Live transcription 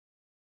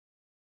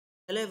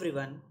Hello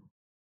everyone.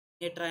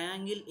 A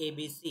triangle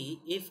ABC,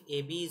 if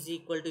AB is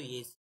equal to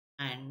AC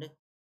and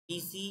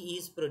BC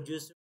is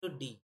produced to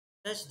D,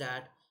 such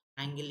that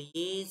angle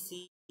ACD is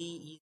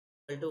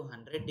equal to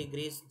 100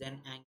 degrees, then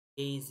angle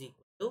A is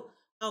equal to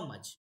how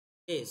much?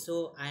 Okay,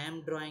 so I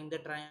am drawing the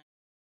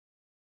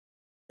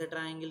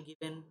triangle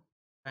given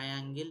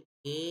triangle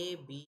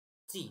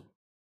ABC.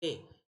 Okay,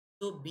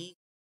 so B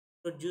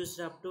produced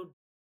up to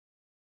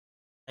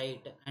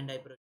right, and I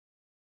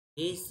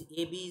produce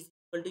AB is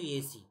equal to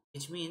AC,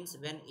 which means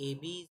when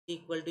AB is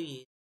equal to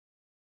AC,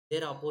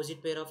 their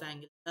opposite pair of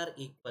angles are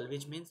equal,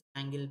 which means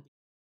angle B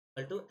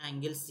equal to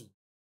angle C.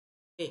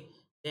 Okay,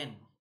 then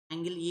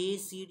angle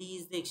ACD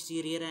is the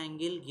exterior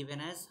angle given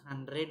as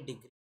 100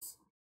 degrees.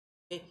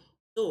 Okay,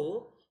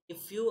 so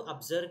if you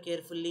observe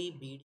carefully,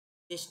 BD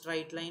is a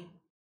straight line,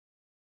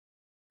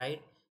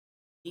 right?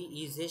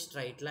 B is a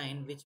straight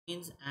line, which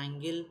means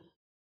angle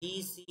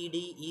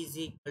BCD is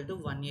equal to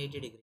 180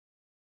 degrees.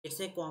 It's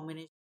a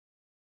combination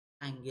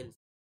of angles.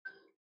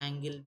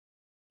 Angle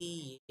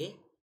CA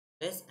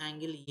plus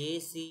angle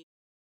AC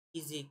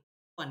is equal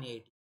to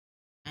 180.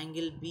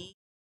 Angle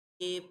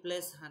BA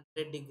plus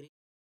 100 degree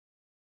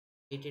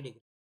 80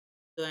 degree.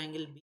 So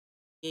angle BA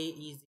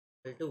is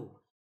equal to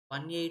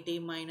 180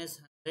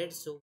 minus 100.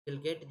 So we'll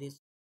get this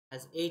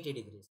as 80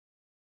 degrees.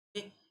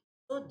 Okay.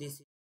 So this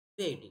is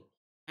 80.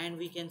 And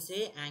we can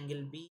say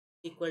angle B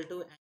equal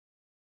to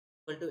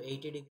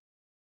 80 degree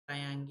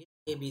triangle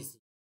ABC.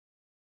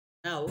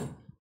 Now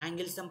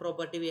angle sum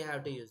property we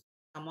have to use.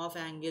 Sum of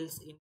angles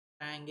in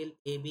triangle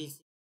ABC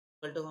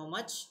equal to how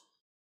much?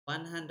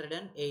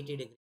 180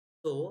 degrees.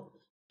 So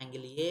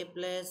angle A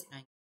plus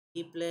angle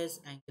B plus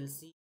angle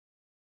C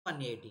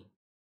 180.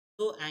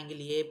 So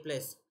angle A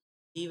plus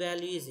B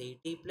value is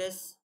 80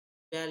 plus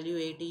value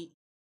 80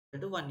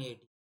 equal to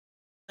 180.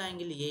 So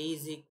angle A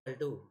is equal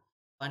to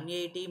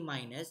 180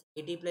 minus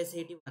 80 plus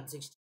 80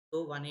 160.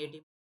 So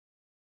 180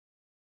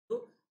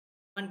 to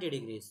 20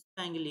 degrees.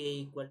 So angle A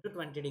equal to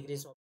 20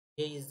 degrees. Of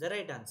A is the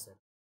right answer.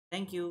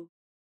 Thank you.